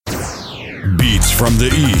Beats from the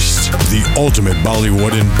East, the ultimate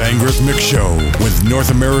Bollywood and bang rhythmic show with North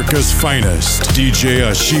America's finest, DJ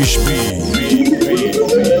Ashish B.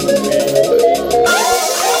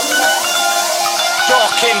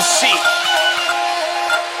 Dark MC,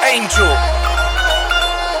 Angel,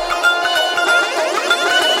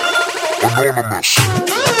 Anonymous.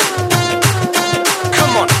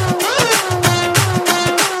 Come on.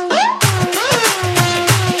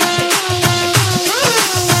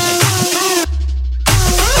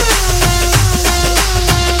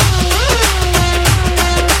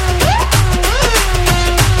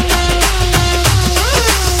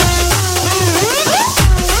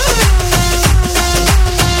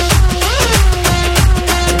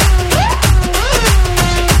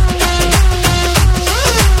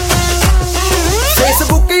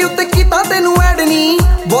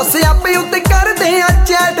 Bose ਆਪੇ ਉੱਤੇ ਕਰਦੇ ਆ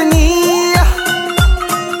chutney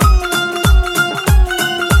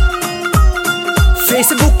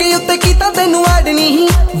Facebook ਉੱਤੇ ਕੀਤਾ ਤੈਨੂੰ add ਨਹੀਂ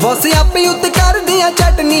ਬੋਸ ਆਪੇ ਉੱਤੇ ਕਰਦੇ ਆ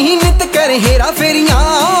ਚੈਟਨੀ ਨਿਤ ਕਰ ਹੇਰਾ ਫੇਰੀਆਂ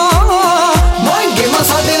ਮਹਿੰਗੇ ਮਾ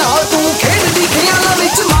ਸਾਡੇ ਨਾਲ ਤੂੰ ਖੇਡਦੀ ਖਿਆਲਾਂ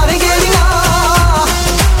ਵਿੱਚ ਮਾਰੇ ਗੇੜੀਆਂ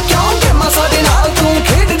ਕਿਉਂ ਕਿ ਮਾ ਸਾਡੇ ਨਾਲ ਤੂੰ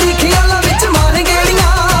ਖੇਡਦੀ ਖਿਆਲਾਂ ਵਿੱਚ ਮਾਰੇ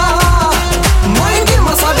ਗੇੜੀਆਂ ਮਹਿੰਗੇ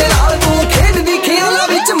ਮਾ ਸਾਡੇ ਨਾਲ ਤੂੰ ਖੇਡਦੀ ਖਿਆਲਾਂ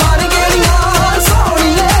ਵਿੱਚ ਮਾਰੇ ਗੇੜੀਆਂ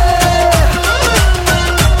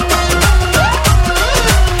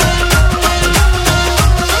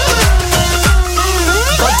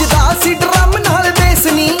ਡਰਮ ਨਾਲ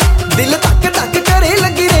ਬੇਸਨੀ ਦਿਲ ਤੱਕ ਤੱਕ ਕਰੇ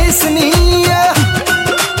ਲੱਗੀ ਰੇਸਨੀ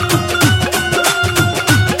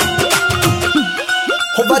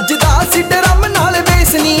ਹੋ ਵੱਜਦਾ ਸੀ ਡਰਮ ਨਾਲ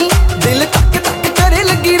ਬੇਸਨੀ ਦਿਲ ਤੱਕ ਤੱਕ ਕਰੇ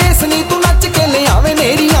ਲੱਗੀ ਰੇਸਨੀ ਤੂੰ ਨੱਚ ਕੇ ਲਿਆਵੇਂ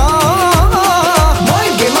ਨੇਰੀਆਂ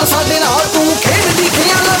ਮਹਿੰਗੇ ਮਾ ਸਾਡੇ ਨਾਲ ਤੂੰ ਖੇਡਦੀ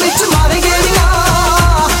ਖਿਆਲਾਂ ਵਿੱਚ ਮਾਰੇ ਗੇੜੀਆਂ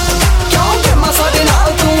ਕਿਉਂ ਮਾ ਸਾਡੇ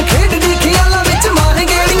ਨਾਲ ਤੂੰ ਖੇਡਦੀ ਖਿਆਲਾਂ ਵਿੱਚ ਮਾਰੇ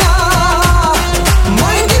ਗੇੜੀਆਂ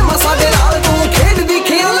ਮਹਿੰਗੇ ਮਾ ਸਾਡੇ ਨਾਲ ਤੂੰ ਖੇਡਦੀ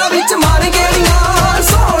ਖਿਆਲਾਂ ਵਿੱਚ ਮਾਰੇ ਗੇੜੀਆਂ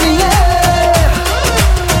ਸੋਹਣੀਏ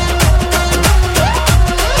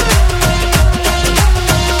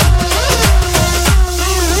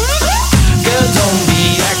Girl, don't be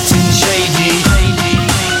acting shady.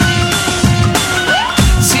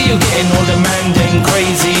 See you getting all demanding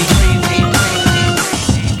crazy.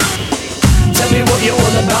 Tell me what you're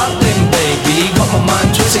all about then, baby. Got my mind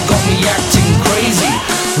twisted, got me acting crazy.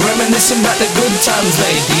 Reminiscing about the good times,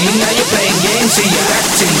 lady. Now you're playing games, so you're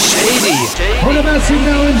acting shady. All about to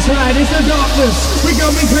go inside, it's the darkness. We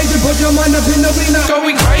going crazy, put your mind up in the arena.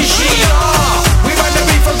 Going crazy, yeah. We run the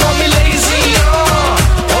beat for got me lazy,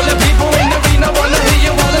 yeah. All the people in the arena wanna hear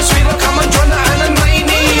you while it's sweet. Come on, join the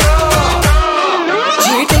Anamania.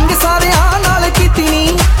 Cheating ਸਾਰਿਆਂ ਨਾਲ ਕੀਤੀ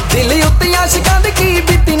ਨੀ ਦਿਲ ਉੱਤੇ ਆਸ਼ਿਕਾਂ ਦੀ ਕੀ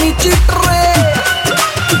ਬੀਤੀ ਨੀ ਚੀਟਰੇ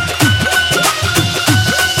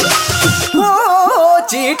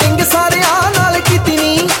cheating ਸਾਰਿਆਂ ਨਾਲ ਕੀਤੀ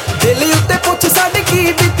ਨੀ ਦਿਲ ਉੱਤੇ ਪੁੱਛ ਸਾਡੇ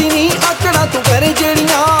ਕੀ ਬੀਤੀ ਨੀ ਆਕੜਾ ਤੂੰ ਕਰੇ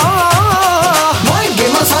ਜਿਹੜੀਆਂ ਮਹਿੰਗੇ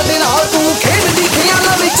ਮਾ ਸਾਡੇ ਨਾਲ ਤੂੰ ਖੇਡਦੀ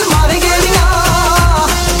ਖਿਆਲਾਂ ਵਿੱਚ ਮਾਰੇ ਗੇੜੀਆਂ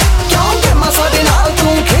ਕਿਉਂ ਕਿ ਮਾ ਸਾਡੇ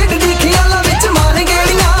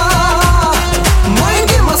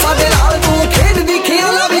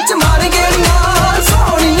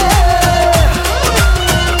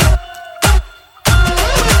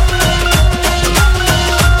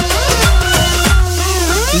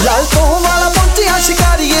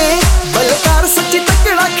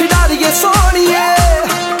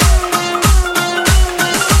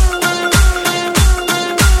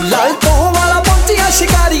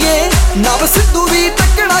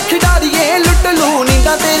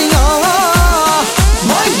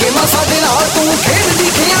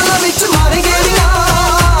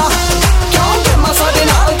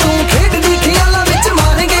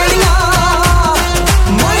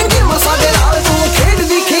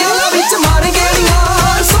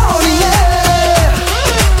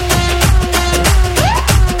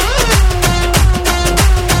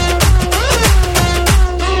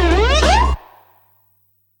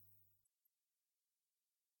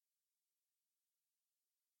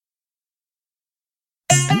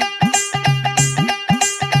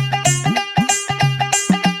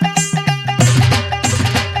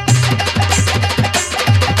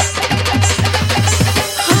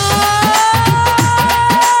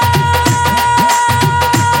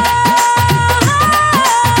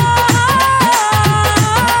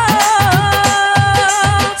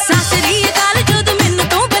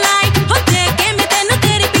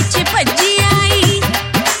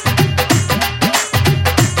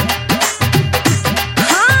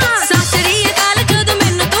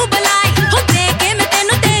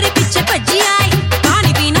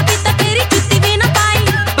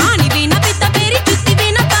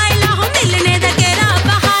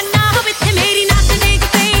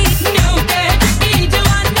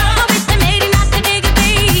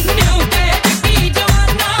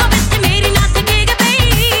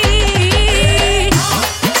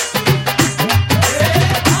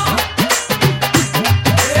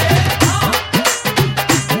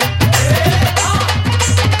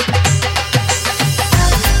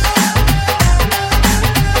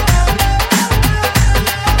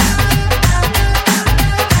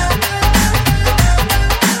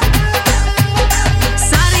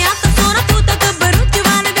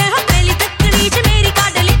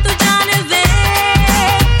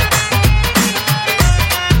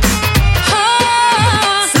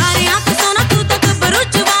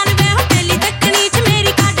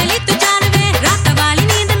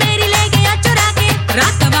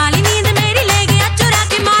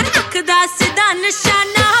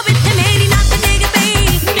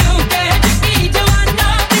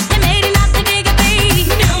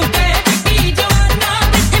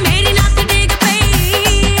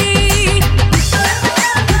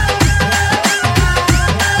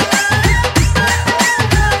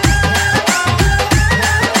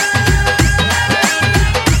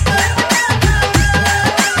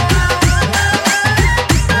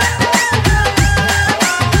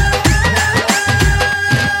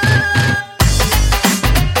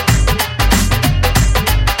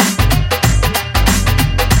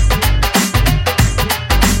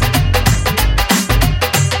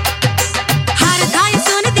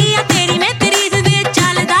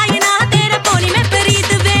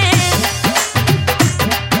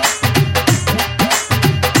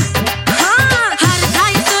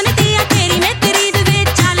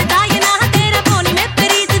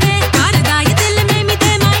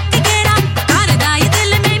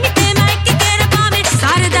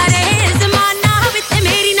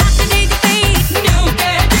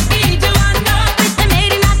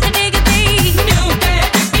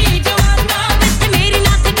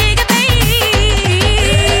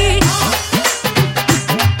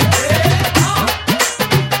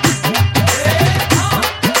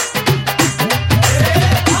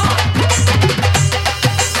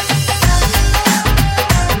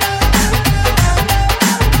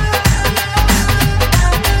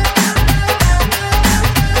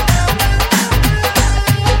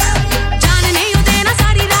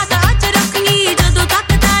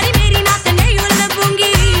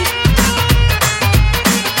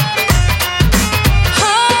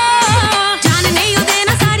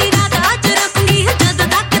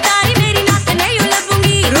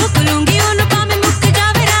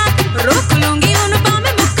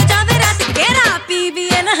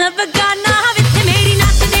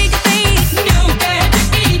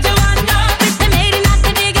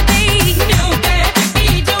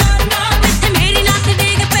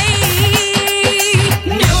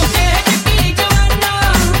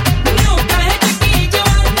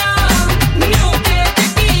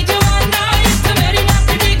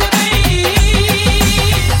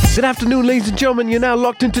afternoon, ladies and gentlemen. You're now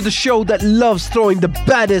locked into the show that loves throwing the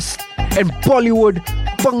baddest in Bollywood,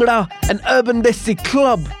 Bhangra, and Urban Desi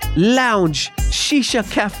Club, Lounge, Shisha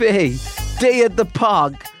Cafe, Day at the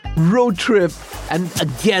Park, Road Trip, and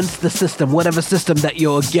against the system, whatever system that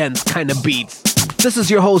you're against kind of beats. This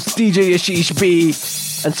is your host, DJ Ashish B.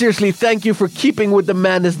 And seriously, thank you for keeping with the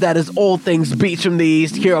madness that is all things Beats from the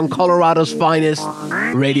East here on Colorado's finest,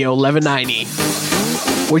 Radio 1190.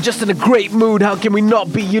 We're just in a great mood, how can we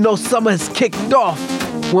not be? You know, summer has kicked off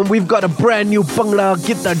when we've got a brand new Bhangra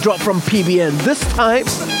guitar drop from PBN. This time,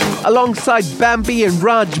 alongside Bambi and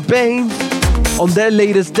Raj Bains on their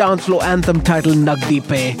latest dance floor anthem titled Nagdi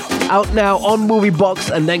Pe. Out now on Movie Box,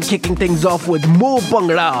 and then kicking things off with more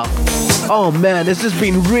Bhangra. Oh man, it's just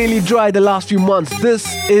been really dry the last few months. This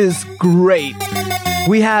is great.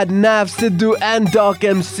 We had Nav Sidhu and Dark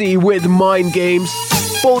MC with Mind Games.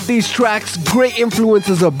 Both these tracks, great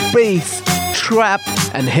influences of bass, trap,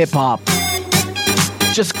 and hip-hop.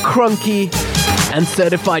 Just crunky and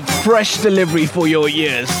certified fresh delivery for your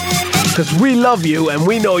ears. Because we love you and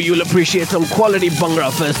we know you'll appreciate some quality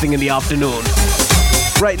Bhangra first thing in the afternoon.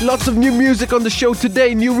 Right, lots of new music on the show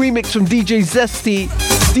today. New remix from DJ Zesty,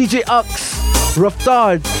 DJ Ux,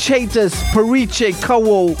 Raftar, Chaitas, Pariche,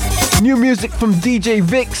 Kawo. New music from DJ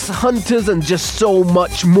Vix, Hunters, and just so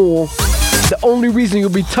much more. The only reason you'll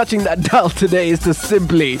be touching that dial today is to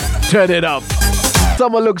simply turn it up.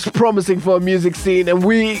 Summer looks promising for a music scene, and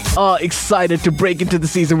we are excited to break into the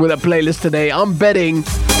season with a playlist today. I'm betting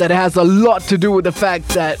that it has a lot to do with the fact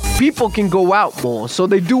that people can go out more, so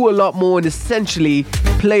they do a lot more and essentially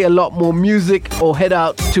play a lot more music or head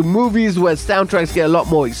out to movies where soundtracks get a lot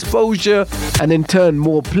more exposure and in turn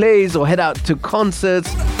more plays, or head out to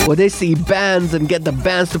concerts where they see bands and get the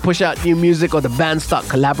bands to push out new music, or the bands start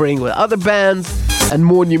collaborating with other bands and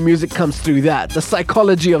more new music comes through that. The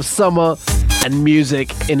psychology of summer and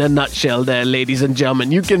music in a nutshell there, ladies and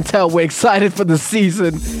gentlemen. You can tell we're excited for the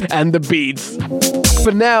season and the beats.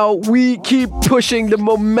 For now, we keep pushing the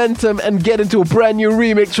momentum and get into a brand new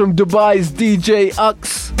remix from Dubai's DJ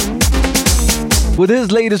Ux. With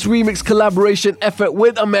his latest remix collaboration effort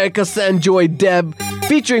with America Sanjoy Deb,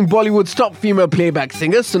 featuring Bollywood's top female playback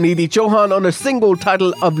singer Sunidhi Chauhan on a single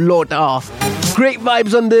titled Ab Lota. Great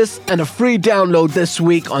vibes on this and a free download this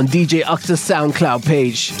week on DJ Ux's SoundCloud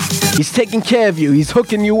page. He's taking care of you. He's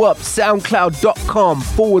hooking you up.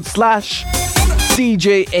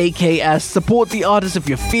 SoundCloud.com/DJ AKS. Support the artist if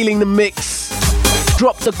you're feeling the mix.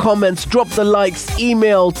 Drop the comments, drop the likes,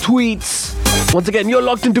 email, tweets. Once again, you're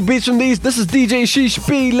locked into Beats from the East. This is DJ Sheesh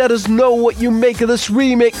B. Let us know what you make of this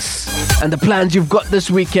remix and the plans you've got this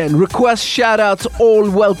weekend. Requests, shout-outs, all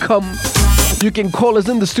welcome. You can call us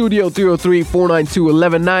in the studio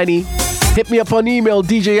 303-492-1190. Hit me up on email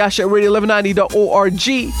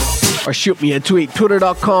djash@radio1190.org or shoot me a tweet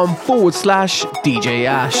twitter.com/DJ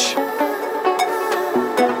Ash.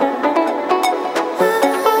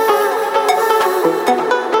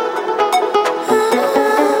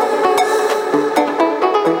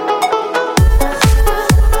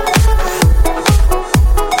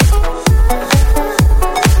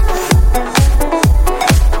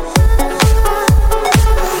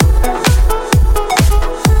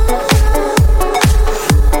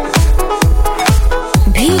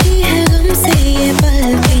 भीगी है गम से ये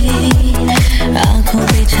पल भी आँखों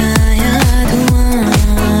पे छा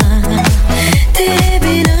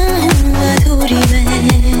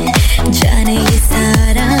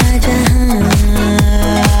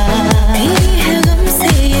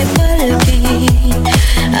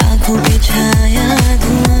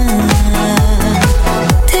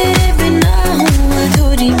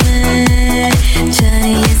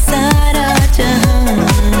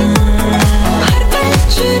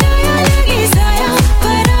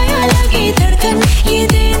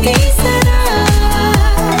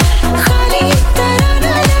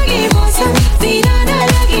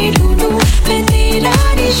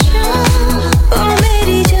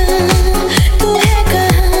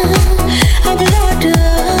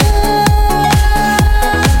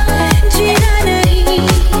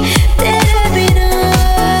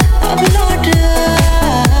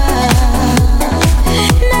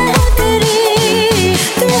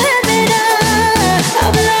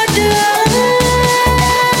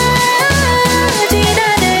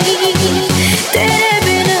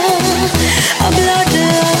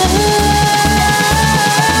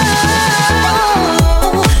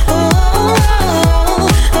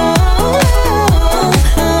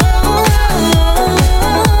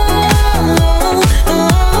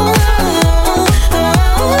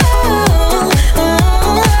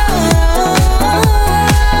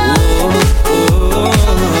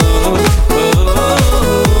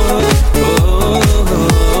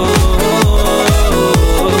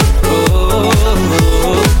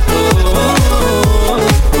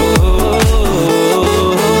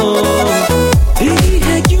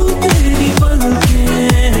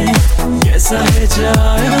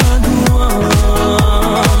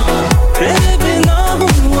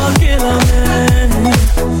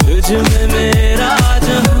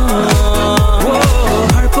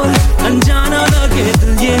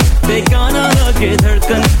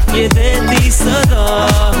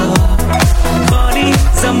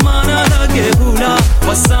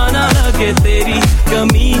तेरी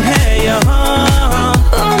कमी है यहाँ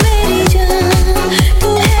ओ मेरी जान तू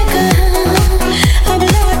है कहाँ अब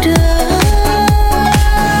लौट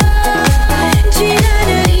जीना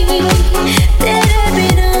नहीं तेरे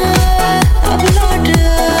बिना अब लौट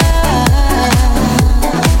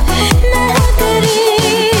मैं हूँ तेरी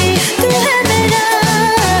तू है मेरा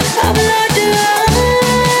अब लौट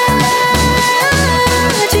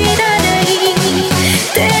जीना नहीं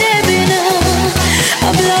तेरे बिना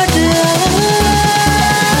अब लौट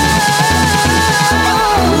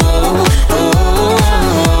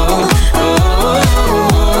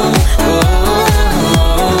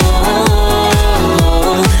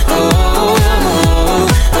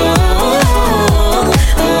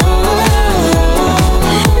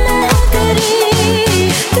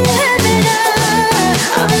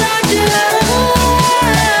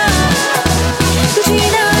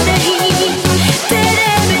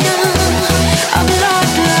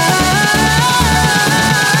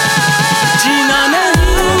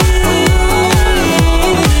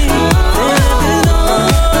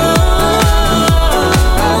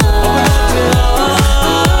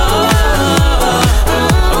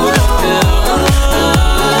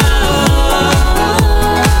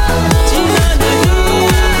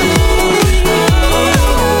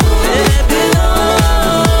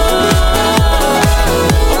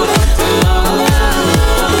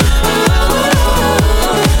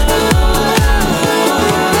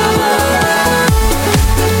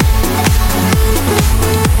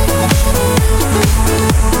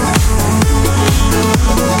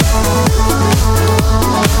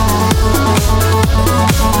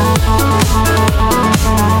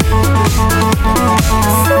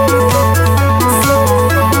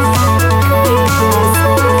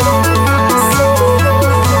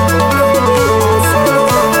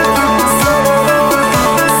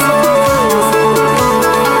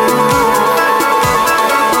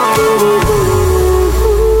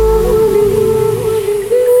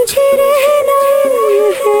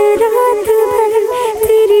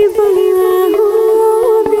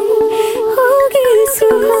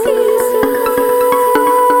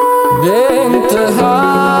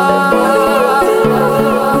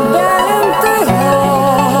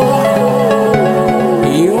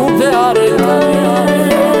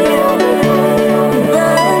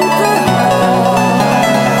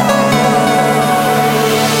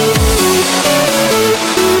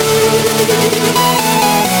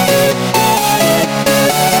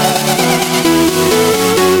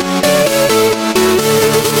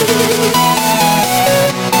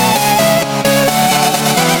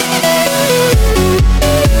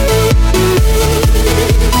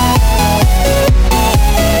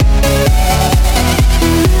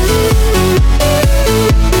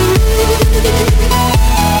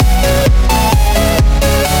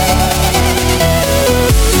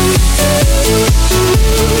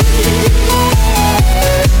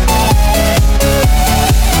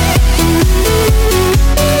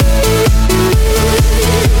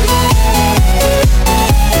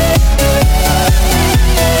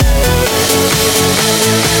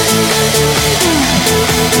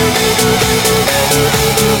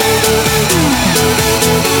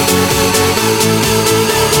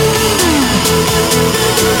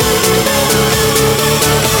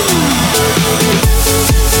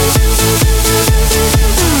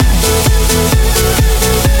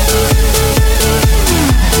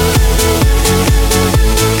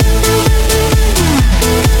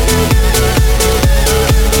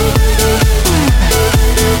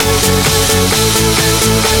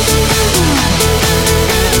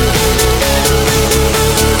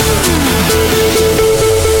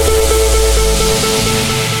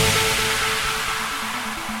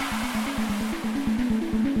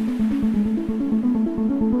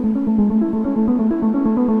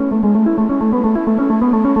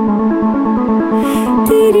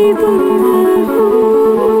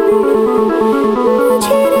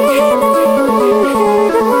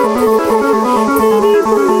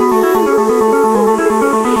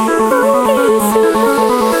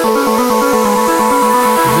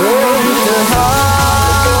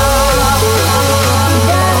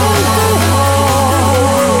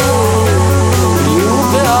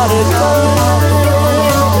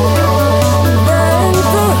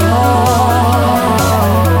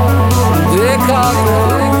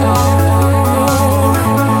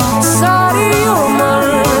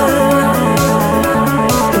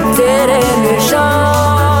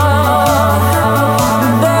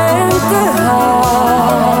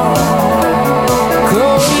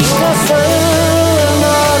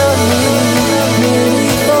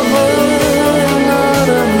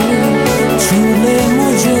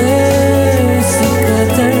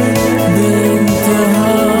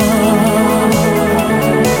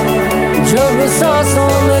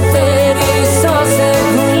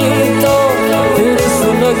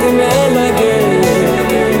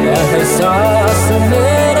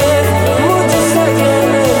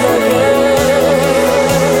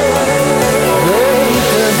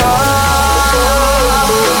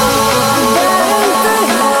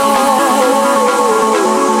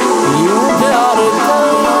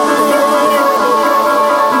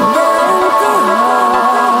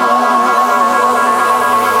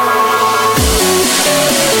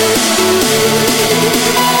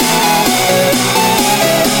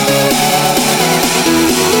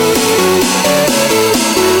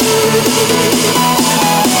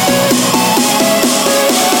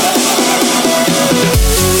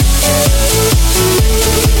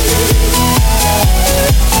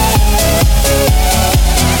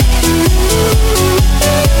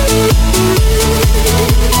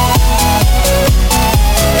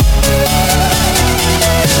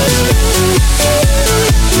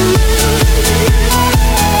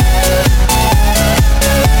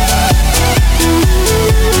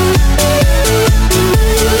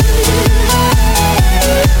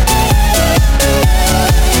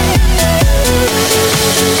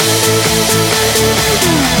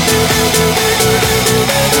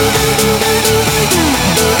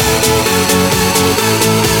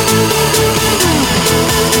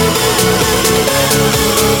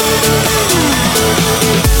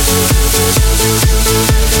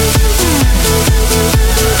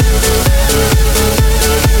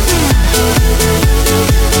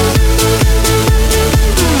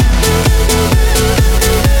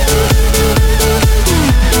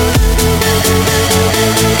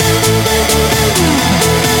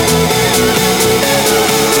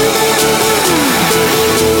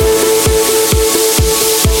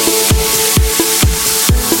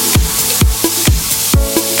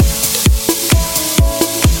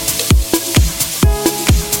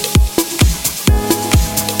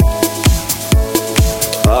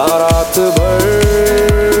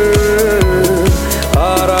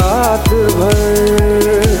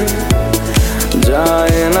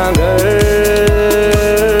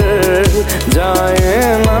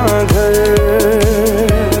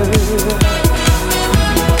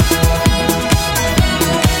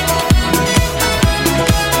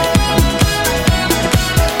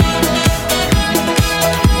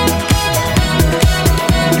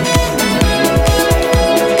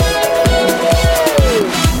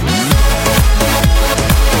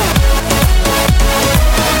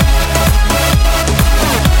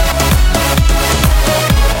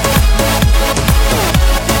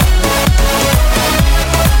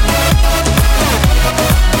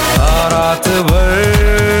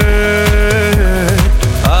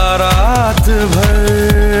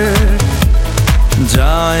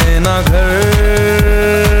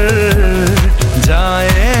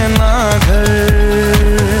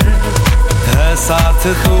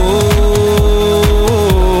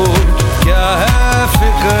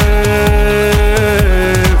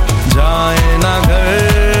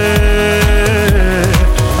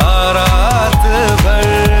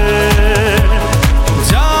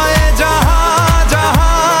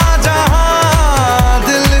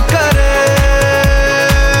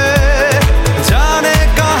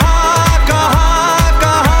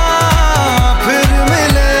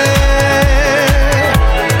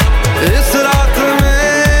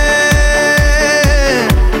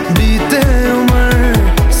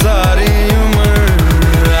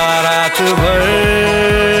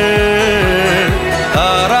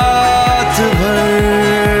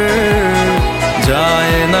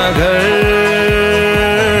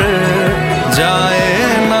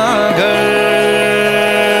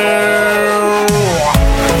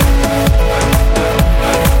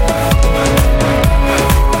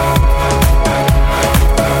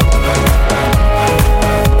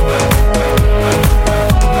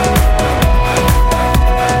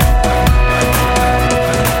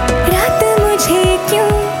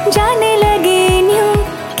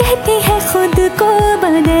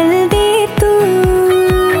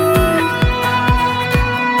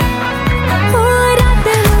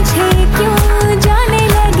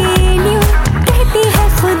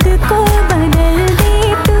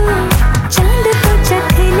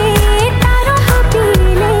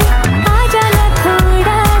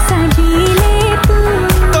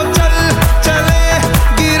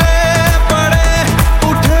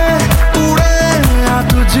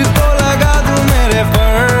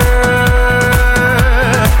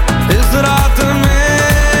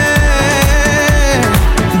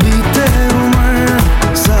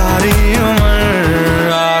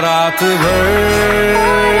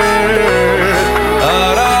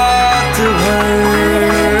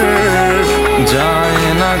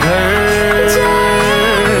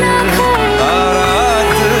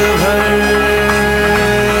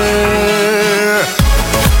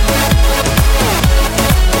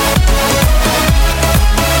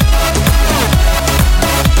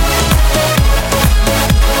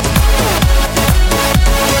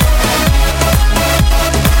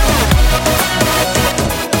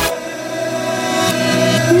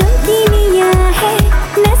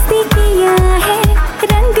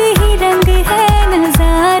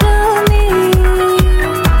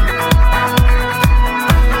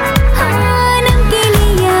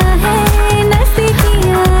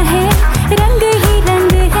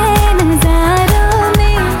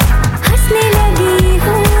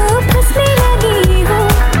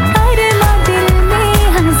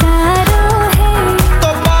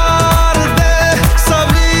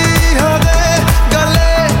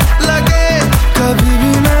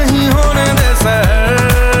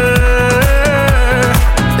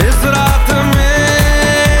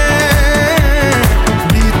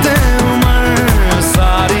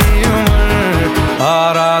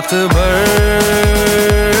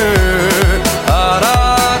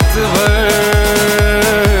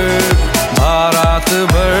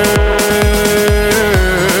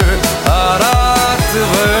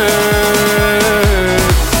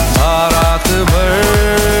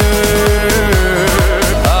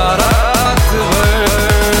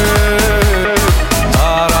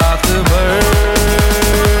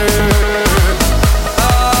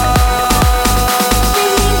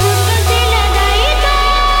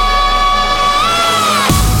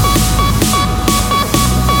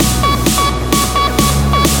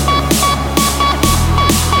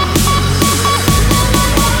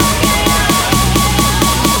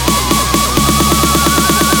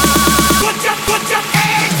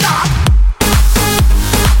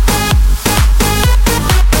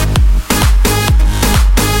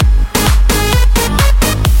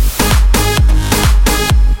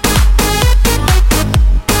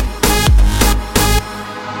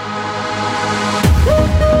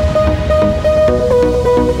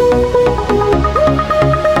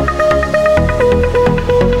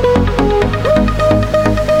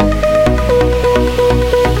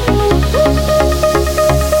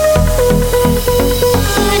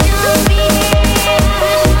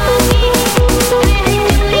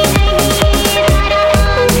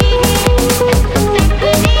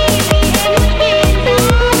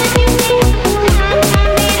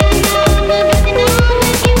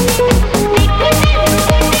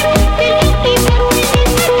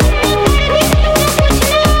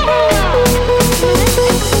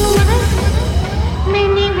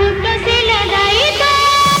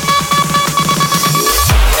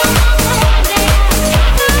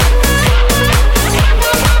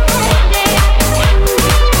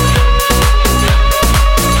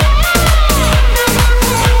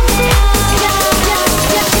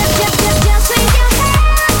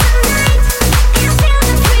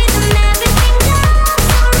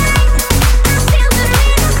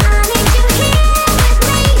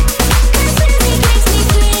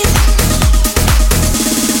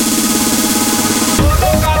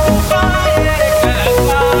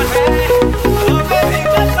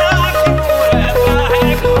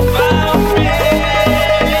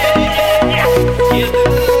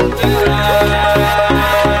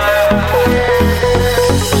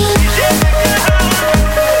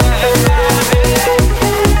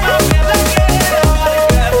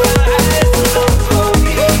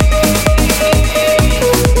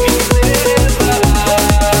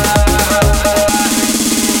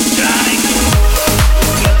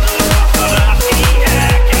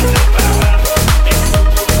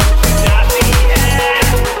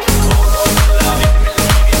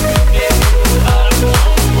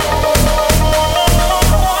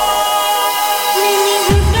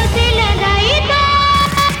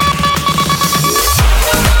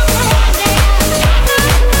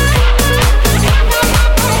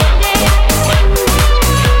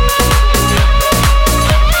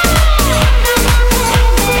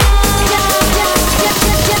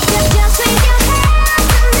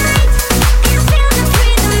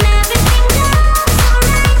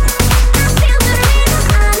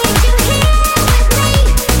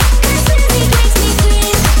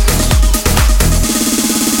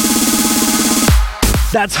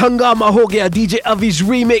That's Hangama Ho Gaya, DJ Avi's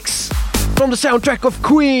remix from the soundtrack of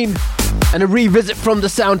Queen, and a revisit from the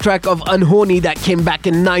soundtrack of Unhoni that came back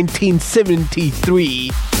in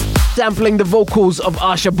 1973, sampling the vocals of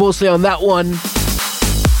Asha Bhosle on that one.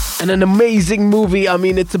 And an amazing movie. I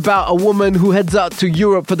mean, it's about a woman who heads out to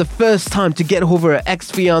Europe for the first time to get over her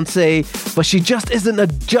ex-fiancé, but she just isn't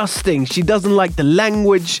adjusting. She doesn't like the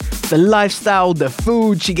language, the lifestyle, the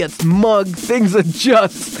food. She gets mugged. Things are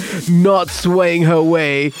just not swaying her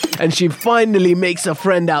way. And she finally makes a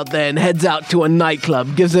friend out there and heads out to a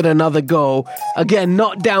nightclub, gives it another go. Again,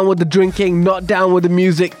 not down with the drinking, not down with the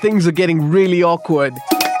music. Things are getting really awkward.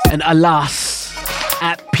 And alas,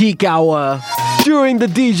 at peak hour, during the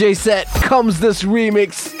DJ set, comes this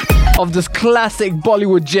remix of this classic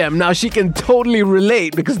Bollywood gem. Now, she can totally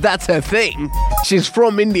relate because that's her thing. She's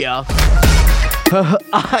from India. Her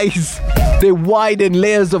eyes, they widen,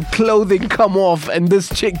 layers of clothing come off, and this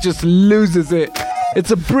chick just loses it. It's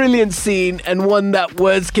a brilliant scene and one that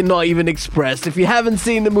words cannot even express. If you haven't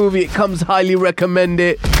seen the movie, it comes highly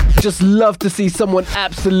recommended. Just love to see someone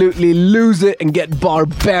absolutely lose it and get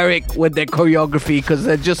barbaric with their choreography because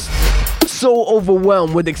they're just so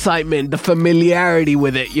overwhelmed with excitement, the familiarity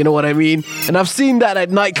with it, you know what I mean? And I've seen that at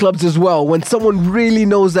nightclubs as well. When someone really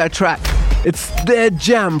knows that track, it's their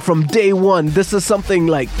jam from day one. This is something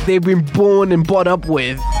like they've been born and brought up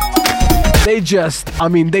with. They just, I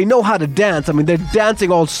mean, they know how to dance. I mean, they're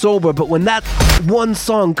dancing all sober, but when that one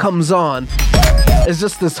song comes on, it's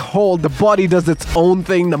just this whole, the body does its own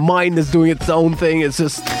thing, the mind is doing its own thing. It's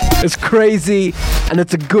just, it's crazy, and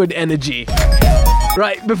it's a good energy.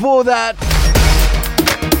 Right, before that,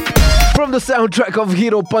 from the soundtrack of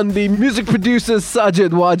Hero Pandi, music producers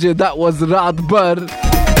Sajid Wajid, that was Raat Bhar.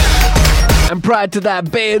 And prior to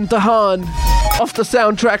that, Be-Intahan, off the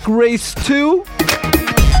soundtrack Race 2,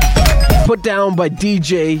 put down by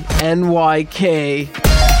DJ NYK.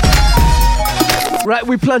 Right,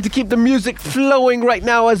 we plan to keep the music flowing right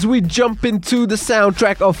now as we jump into the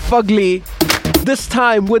soundtrack of Fugly, this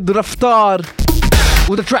time with Raftar,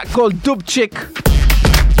 with a track called Dub Chick,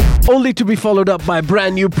 only to be followed up by a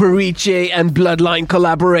brand new Pariche and Bloodline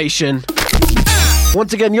collaboration.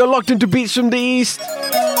 Once again, you're locked into Beats from the East.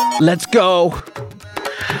 Let's go.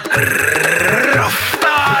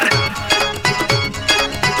 Raftar,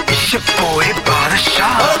 it's your boy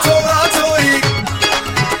Badshah.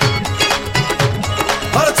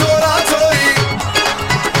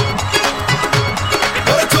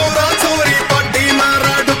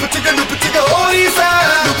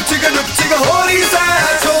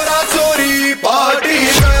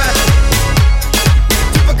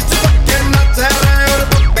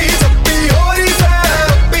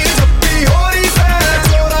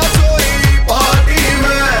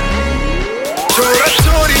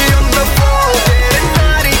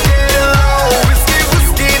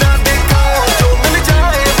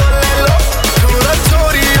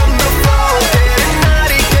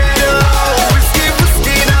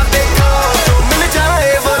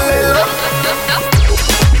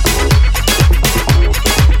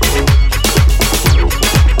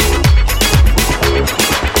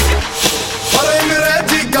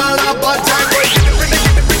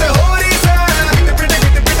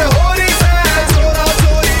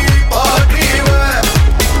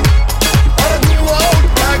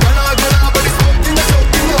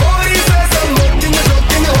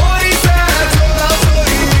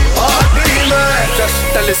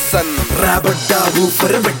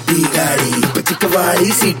 ऊपर बड्डी गाड़ी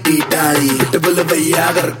पिचकवाड़ी सीटी डाली double भैया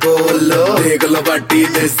घर को लो देख लो बाटी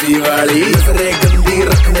देसी वाली नजरे गंदी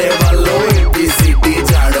रखने वालों एटी सीटी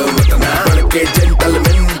झाड़ो मतना बड़के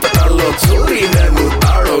जेंटलमैन पता लो चोरी नैनू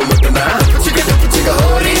ताड़ो मतना चिका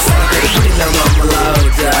होरी साथे बड़ी ना मामला हो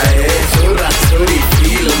जाए छोरा छोरी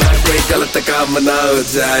फील ना कोई गलत काम ना हो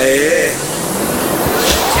जाए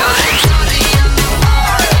Chori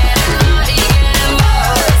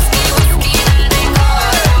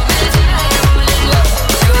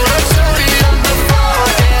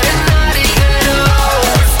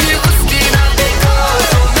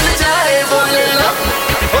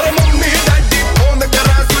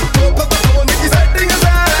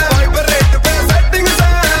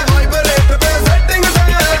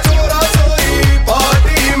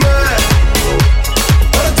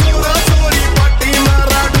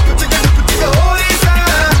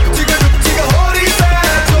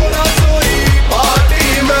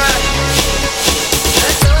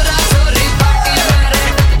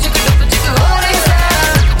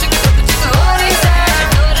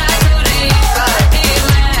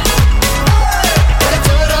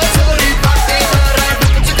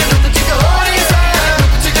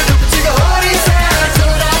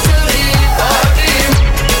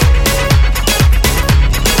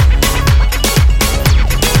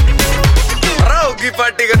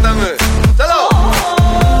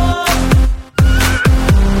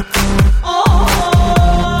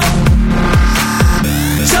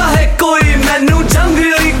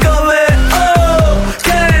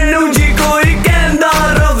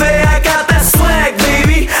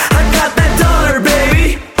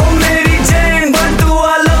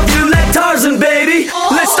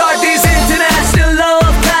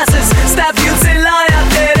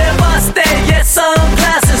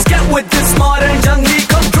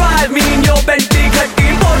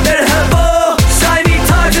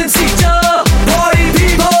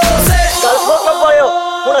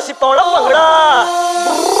तोड़ा भंगड़ा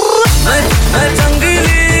मैं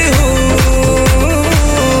जंगली हूँ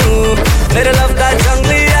मेरे लव का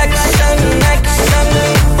जंगली एक्शन एक्शन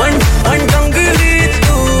वन जंगली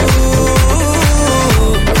तू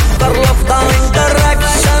कर लव का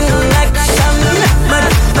इंटरैक्शन एक्शन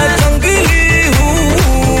मैं जंगली हूँ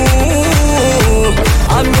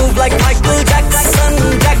I move like Michael Jackson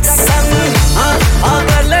Jackson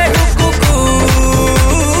कर ले कुकू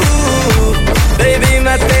baby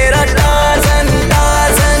मैं तेरा Tarzan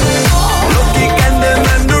Tarzan लोकी कहंदे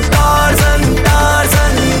मैनू Tarzan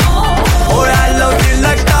Tarzan oh I love you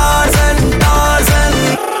like Tarzan Tarzan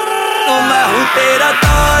तो मैं हूँ तेरा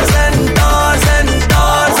Tarzan Tarzan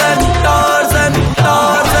Tarzan Tarzan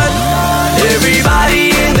Tarzan everybody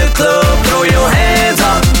in the club throw your hands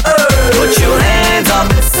up put your hands up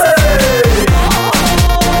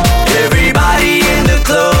everybody in the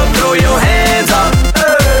club throw your hands up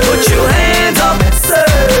put your hands up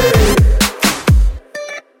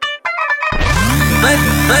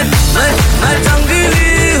मैं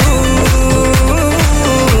जंगली हूँ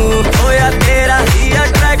ओ या तेरा ही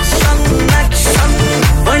attraction action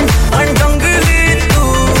one जंगली तू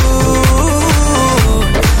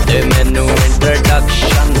दे मैनू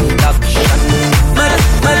introduction डक्शन मैं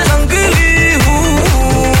जंगली हूँ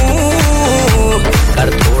कर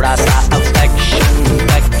थोड़ा सा अफेक्शन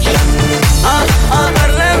एक्शन कर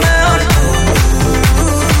ले मैं और तू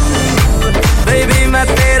बेबी मैं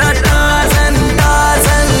तेरा Tarzan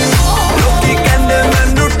Tarzan लोकी कहंदे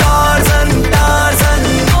मैनू Tarzan Tarzan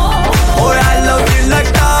oh I love you like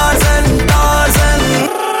Tarzan Tarzan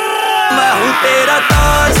मैं हूँ तेरा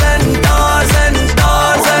Tarzan Tarzan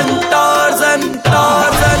Tarzan Tarzan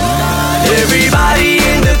Tarzan everybody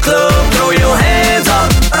in the club throw your hands up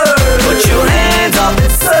put your hands up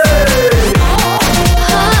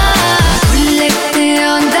लिखते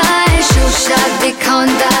आंदा है शोशा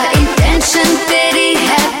दिखांदा इंटेंशन तेरी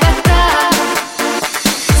है पता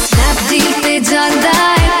स्नैपडील पे जांदा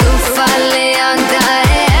है तोहफा ले आंदा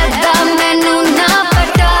है ऐदा मैनू ना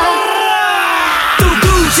पता तू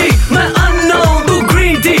Gucci मैं unknown तू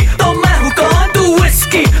green tea तो मैं हूँ कौन तू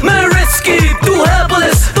whiskey मैं risky तू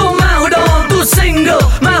helpless तो मैं हूँ dawn तू single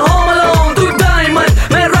मैं home alone तू diamond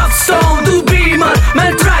मैं rough stone तू beamer मैं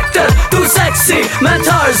tractor तू sexy मैं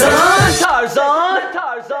Tarzan Tarzan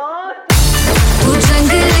Tarzan तू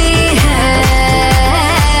जंगली है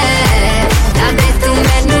ना दे तू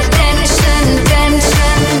मैनू टेंशन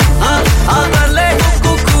टेंशन कर ले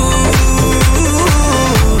कुकू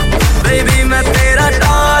baby मैं तेरा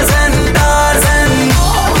Tarzan Tarzan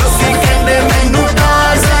लोकी कहंदे मैनू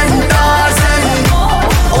Tarzan Tarzan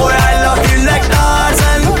oh I love you like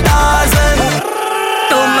Tarzan Tarzan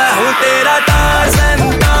तो मैं हूँ तेरा Tarzan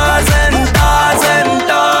Tarzan Tarzan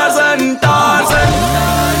Tarzan Tarzan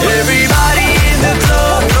everybody in the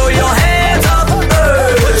club throw your hands up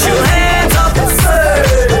put your hands up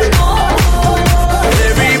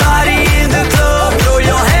everybody in the club throw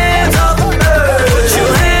your hands up put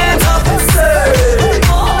your hands up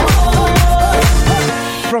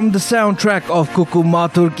From the soundtrack of Kuku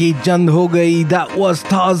Mathur Ki Jand Ho Gayi, that was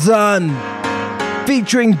Tarzan.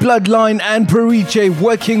 Featuring Bloodline and Pariche,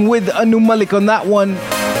 working with Anu Malik on that one.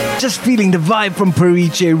 Just feeling the vibe from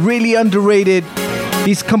Pariche, really underrated.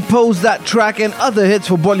 He's composed that track and other hits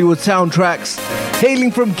for Bollywood soundtracks.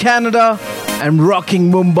 Hailing from Canada and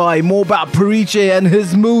rocking Mumbai. More about Pariche and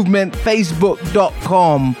his movement,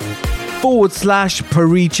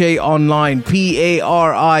 facebook.com/Pariche online.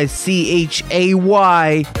 PARICHAY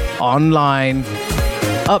online.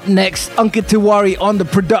 Up next, Ankit Tiwari on the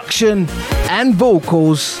production and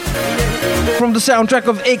vocals. From the soundtrack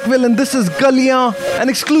of Ek Villain, this is Galiyan, an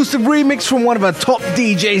exclusive remix from one of our top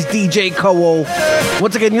DJs, DJ Kowo.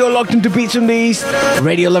 Once again, you're locked into Beats from the East,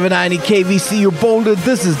 Radio 1190 KVC, you're Boulder.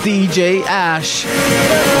 This is DJ Ash.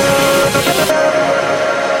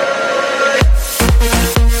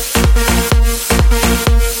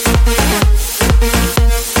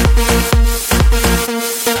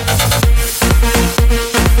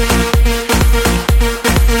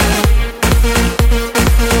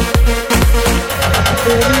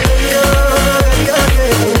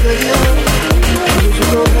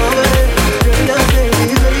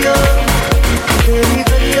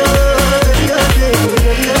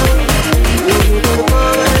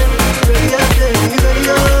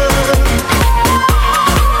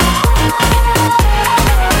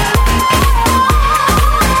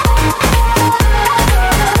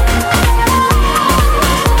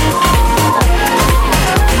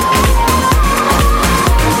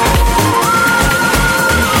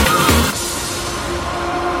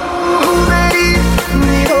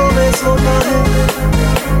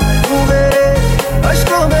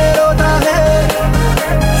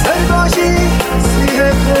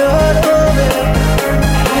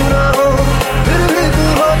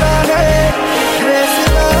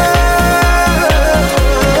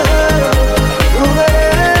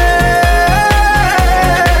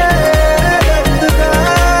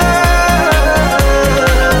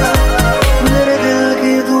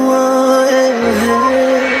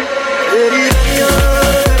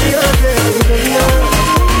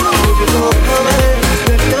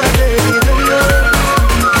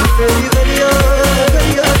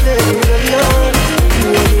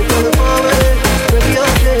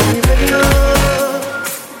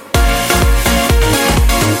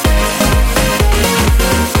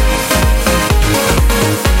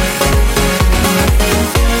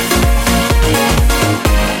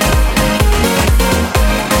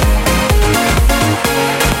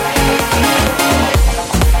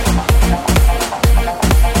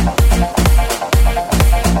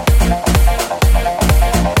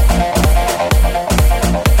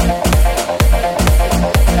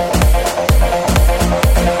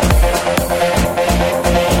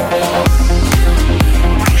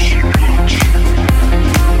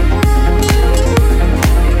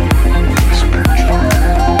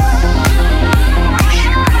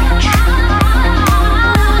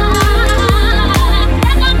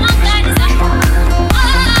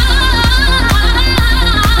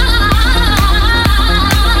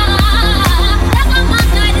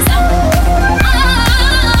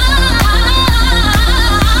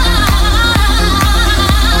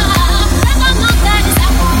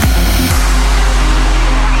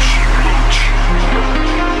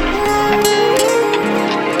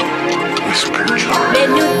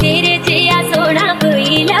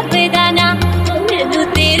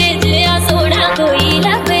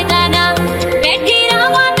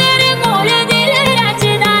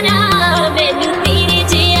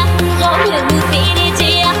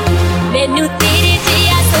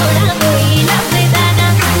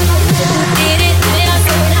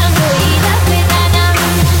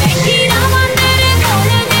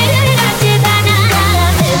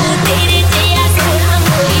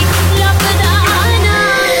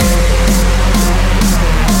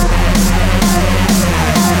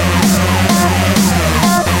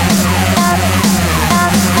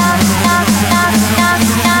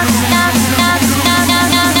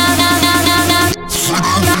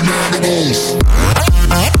 bass.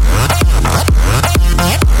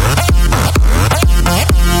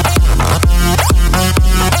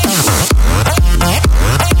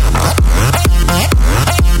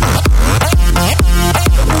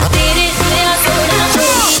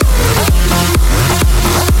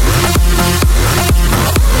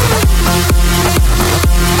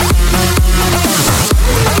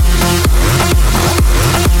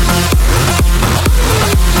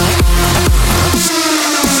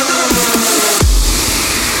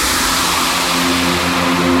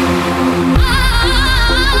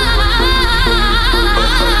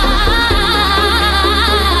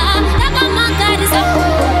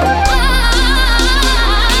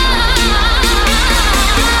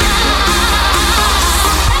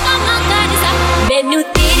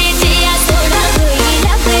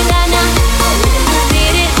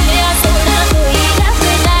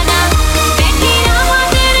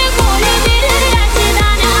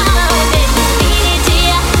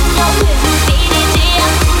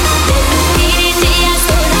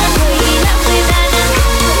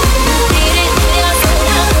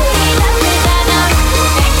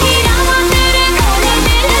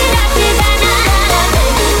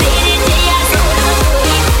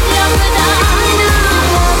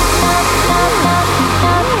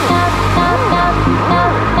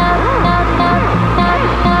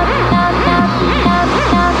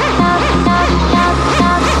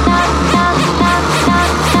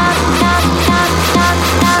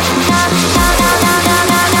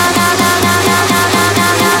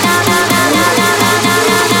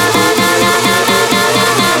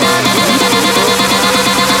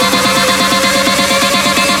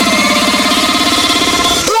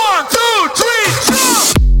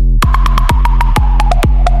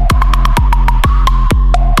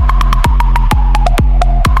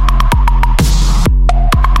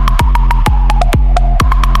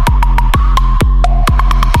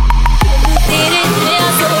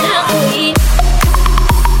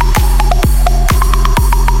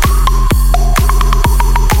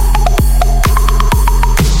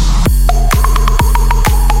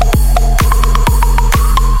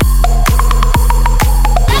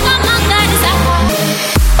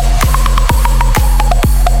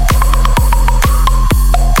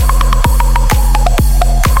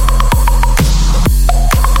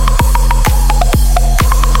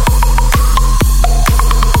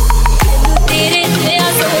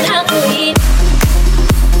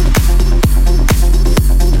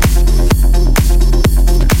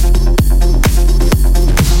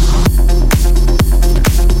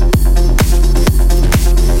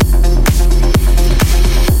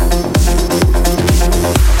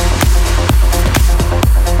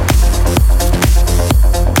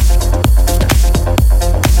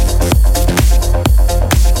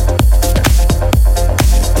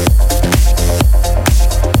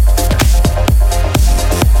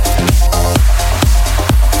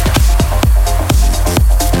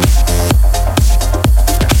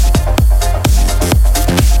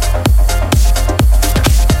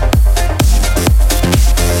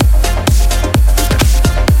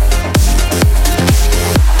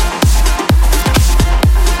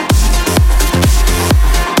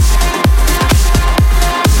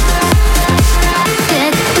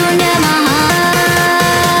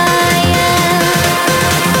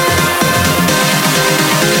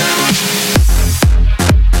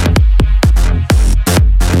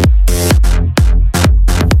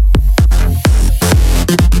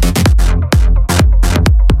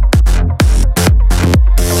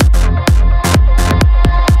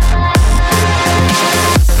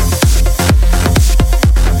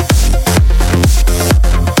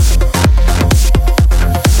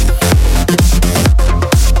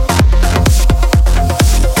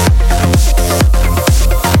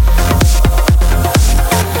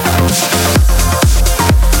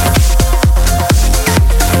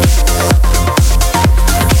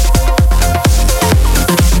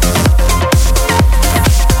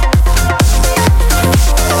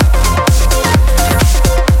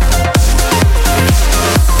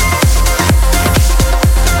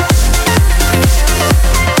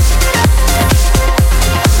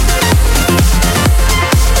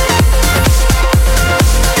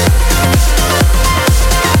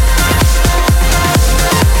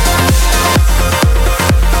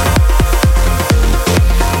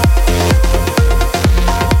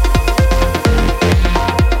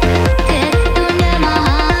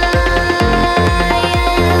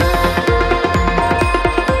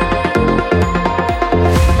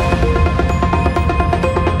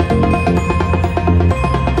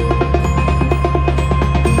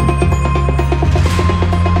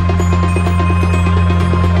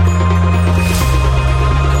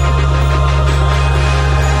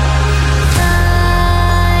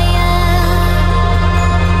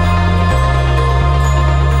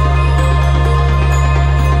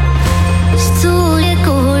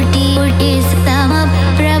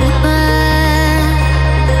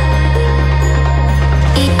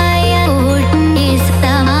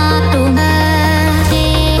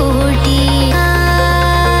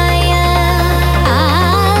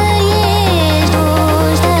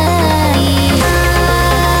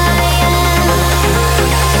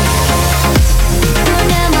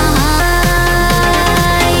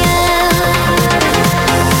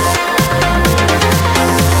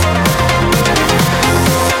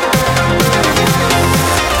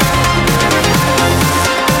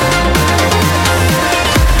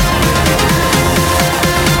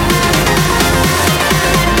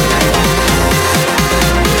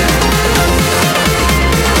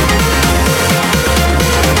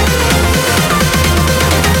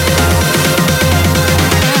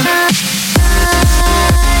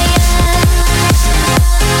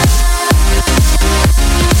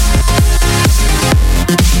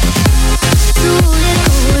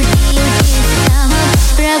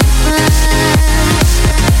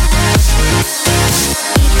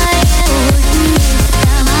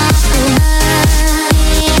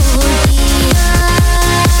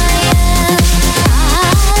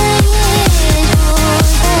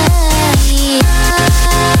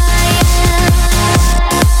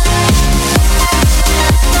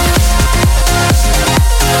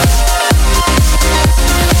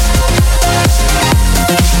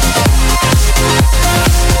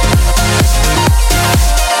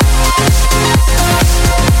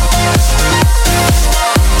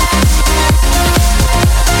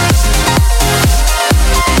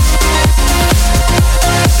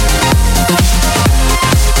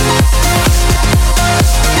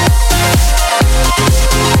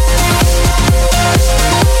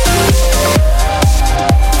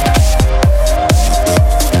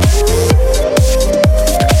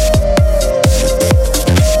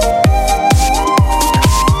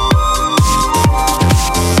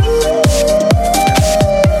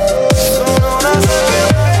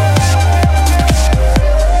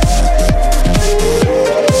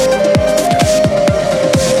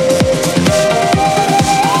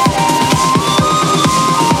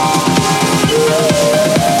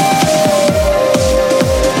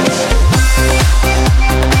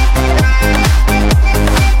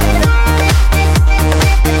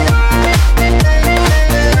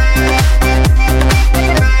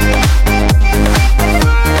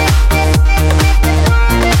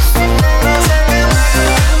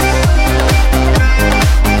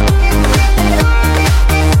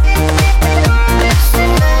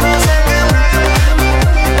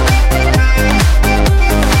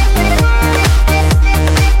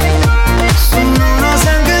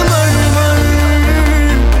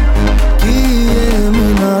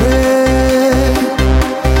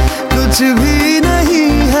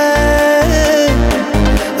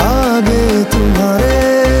 तुम्हारे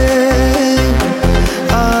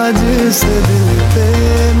आज से दिल पे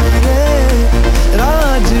मेरे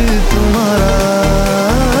राज तुम्हारा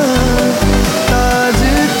ताज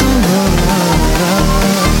तुम्हारा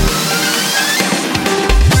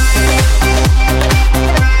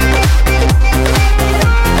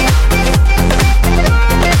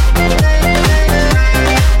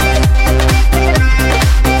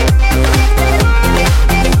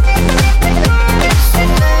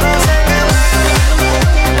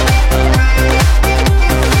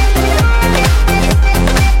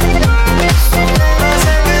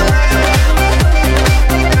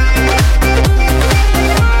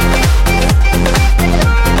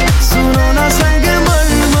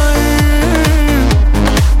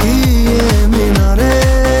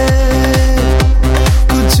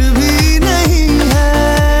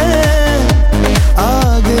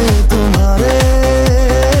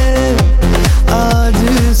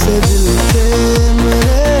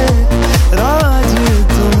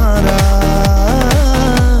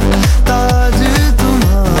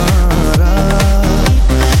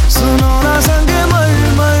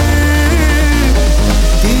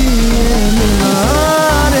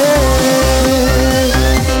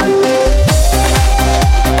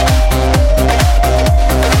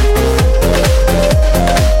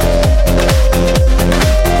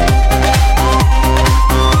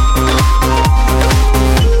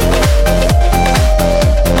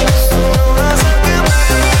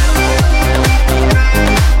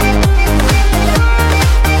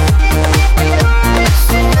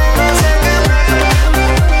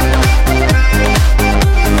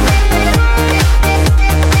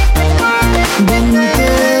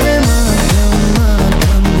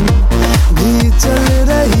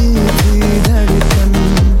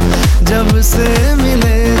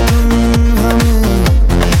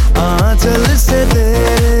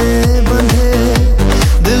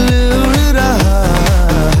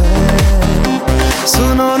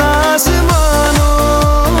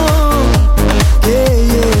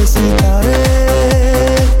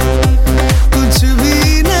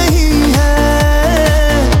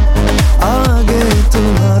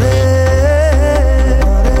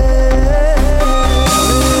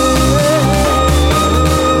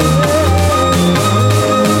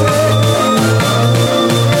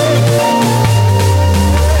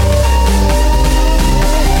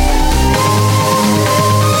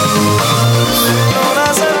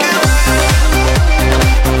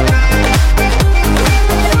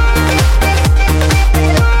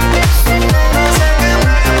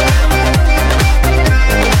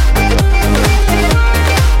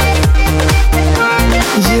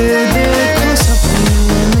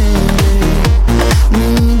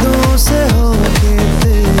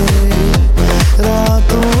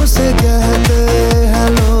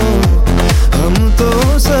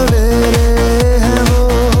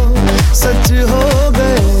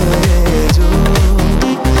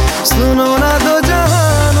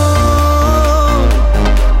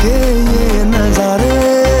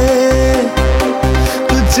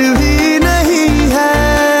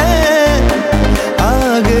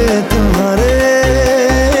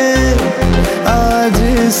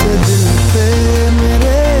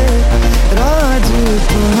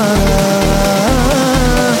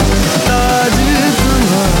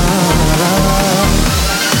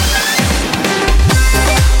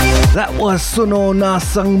Suno Na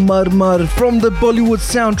Sang Mar Mar from the Bollywood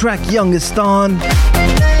soundtrack Youngistan.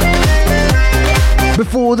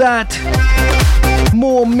 Before that,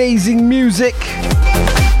 more amazing music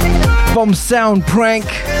from Sound Prank,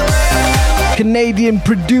 Canadian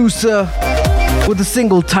producer with a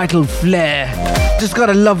single titled Flair. Just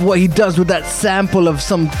gotta love what he does with that sample of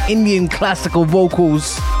some Indian classical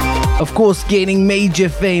vocals. Of course, gaining major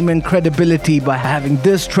fame and credibility by having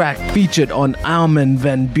this track featured on Armin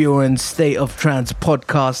van Buuren's State of Trance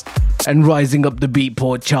podcast and rising up the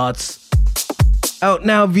Beatport charts. Out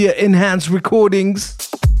now via Enhanced Recordings.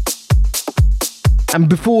 And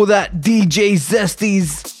before that, DJ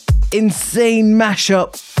Zesty's insane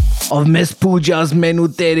mashup of Miss Pooja's Menu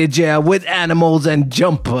Tere Jaya with Animals and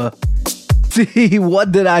Jumper. See,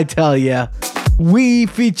 what did I tell ya? We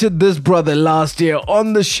featured this brother last year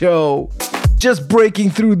on the show, just breaking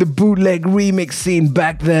through the bootleg remix scene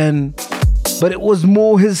back then. But it was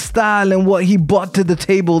more his style and what he brought to the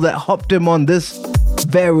table that hopped him on this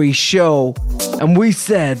very show. And we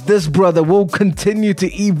said this brother will continue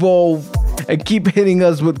to evolve and keep hitting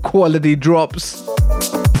us with quality drops.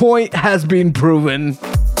 Point has been proven,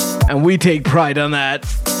 and we take pride on that.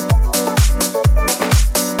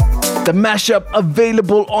 The mashup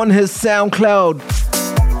available on his SoundCloud.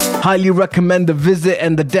 Highly recommend the visit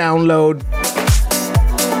and the download.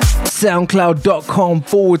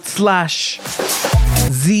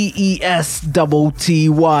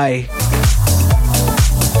 soundcloud.com/ZESTTY.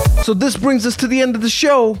 So this brings us to the end of the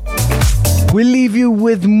show. We leave you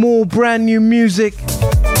with more brand new music,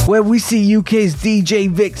 where we see UK's DJ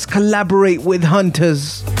Vix collaborate with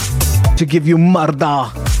Hunters to give you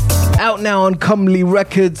Marda, out now on Comely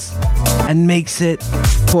Records, and makes it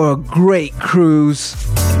for a great cruise,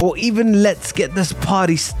 or even let's get this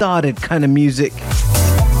party started kind of music,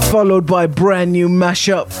 followed by a brand new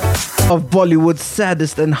mashup of Bollywood's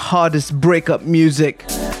saddest and hardest breakup music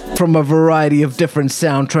from a variety of different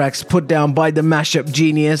soundtracks put down by the mashup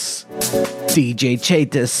genius DJ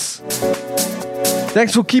Chaitis.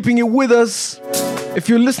 Thanks for keeping it with us. If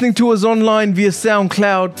you're listening to us online via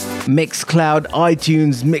SoundCloud, Mixcloud,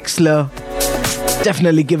 iTunes, Mixler,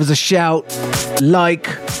 definitely give us a shout, like,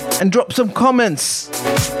 and drop some comments.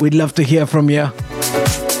 We'd love to hear from you.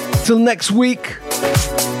 Till next week,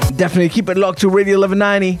 definitely keep it locked to Radio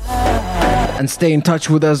 1190 and stay in touch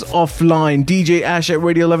with us offline. DJ Ash at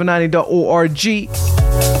radio1190.org,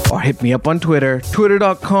 or hit me up on Twitter,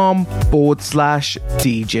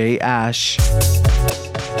 twitter.com/DJ Ash.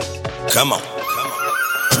 Come on.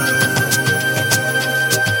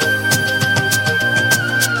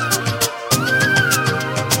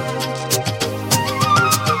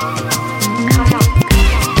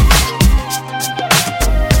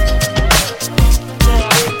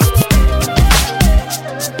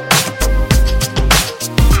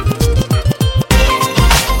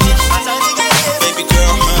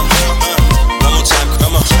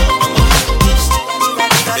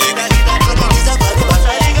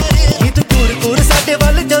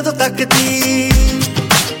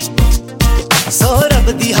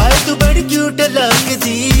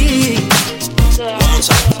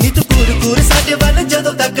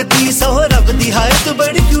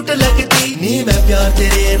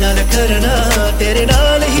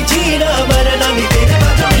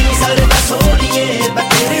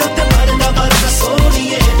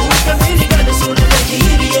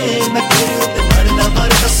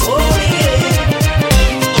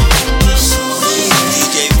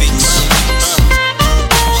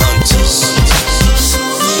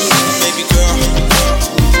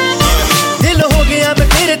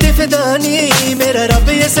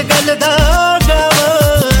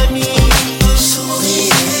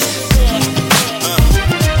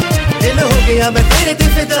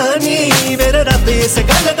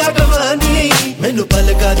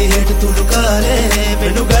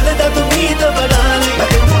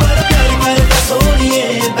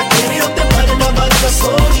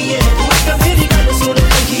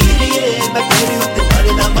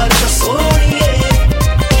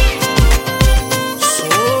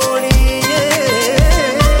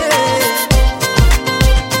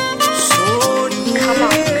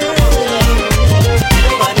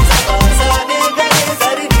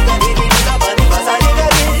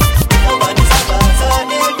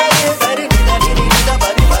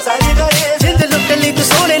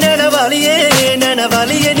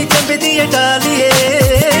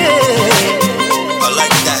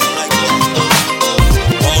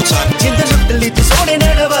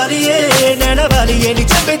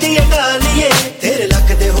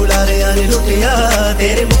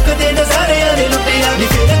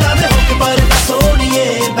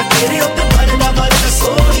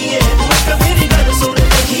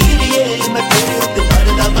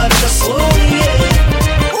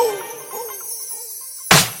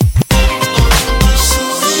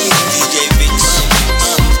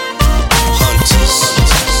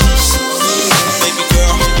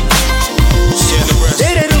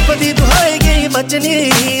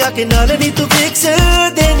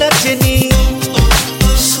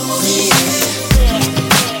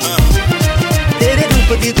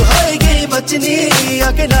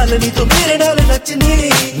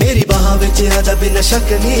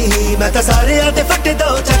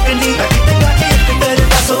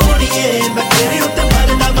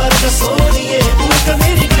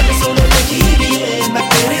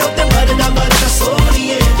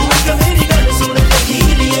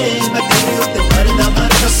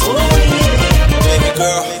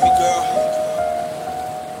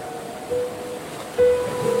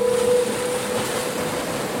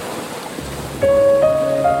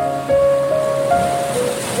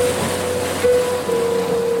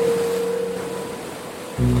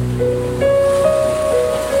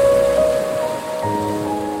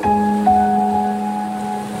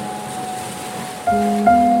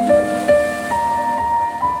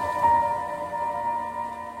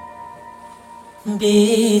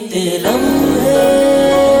 बीते लम्हे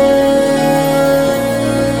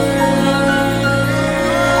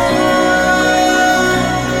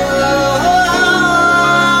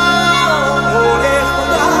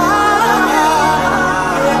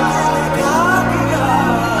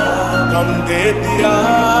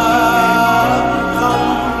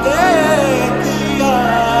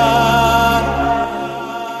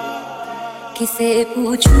किसे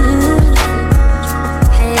पूछूं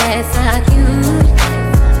है ऐसा क्यों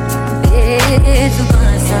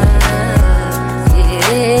बेजुबां सा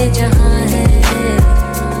ये जहां है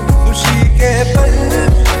खुशी के पल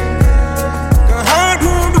कहाँ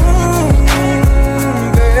ढूंढूं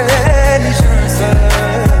बेनिशान सा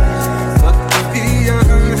वक्त भी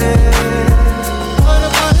यहाँ है हर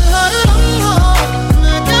पल हर लम्हा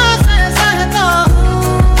मैं कैसे सहता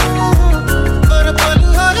हूँ हर पल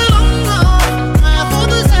हर लम्हा मैं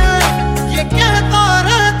खुद से ये कहता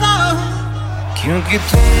रहता हूँ क्योंकि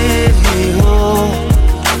तुम ही हो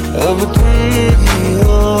अब तुम ही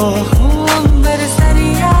हो मेरे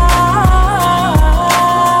सरिया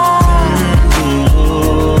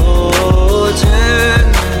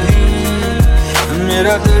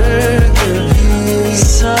मेरा दर्द भी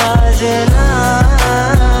साजना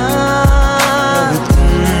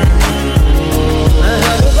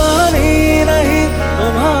मेहरबानी नहीं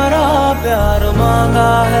तुम्हारा प्यार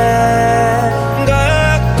मांगा है गए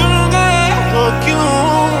तुम गए तो क्यों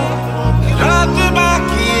रात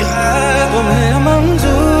बाकी है तुम्हें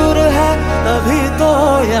मंजूर है तभी तो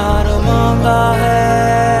यार मांगा है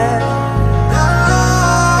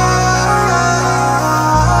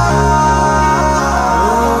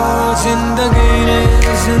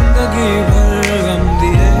जिंदगी भर गम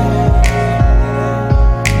दिए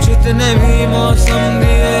जितने भी मौसम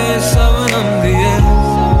दिए सब नम दिए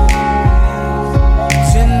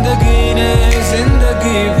जिंदगी ने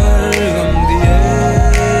जिंदगी भर गम दिए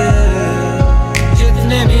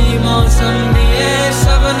जितने भी मौसम दिए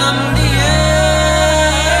सब नम दिए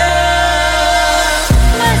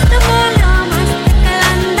मस्त बोला मस्त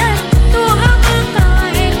कलंदर तू हम का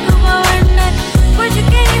एक वंडर कुछ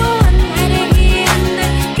के यूं अंदर ही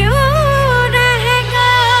अंदर क्यों रहेगा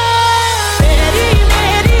तेरी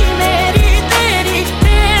मेरी मेरी तेरी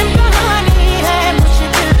प्रेम कहानी है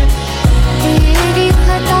मुश्किल तेरी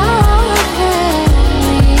खता है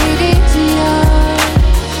मेरे जिया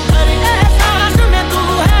हर एहसास में तू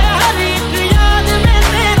है हर एक याद में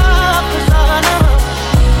तेरा अफसाना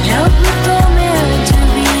जब तो मैं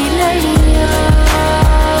छवि लड़िया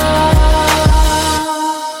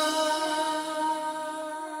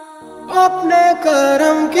अपने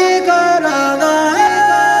करम की कराना है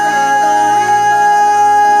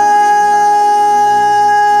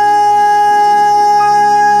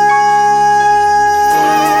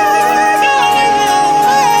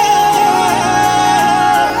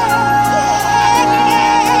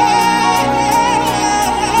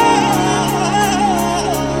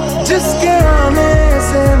जिसके आने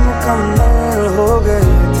से मुकम्मल हो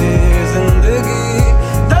गई थी जिंदगी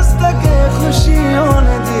दस्तके खुशियों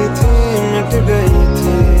ने दी थी मिट गई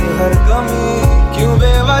थी हर कमी क्यों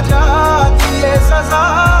बेवजह दिए सजा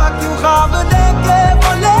क्यों ख्वाब देके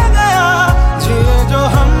वो ले गया जिए जो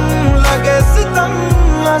हम लगे सितम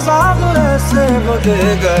अज़ाब ऐसे वो दे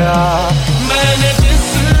गया मैंने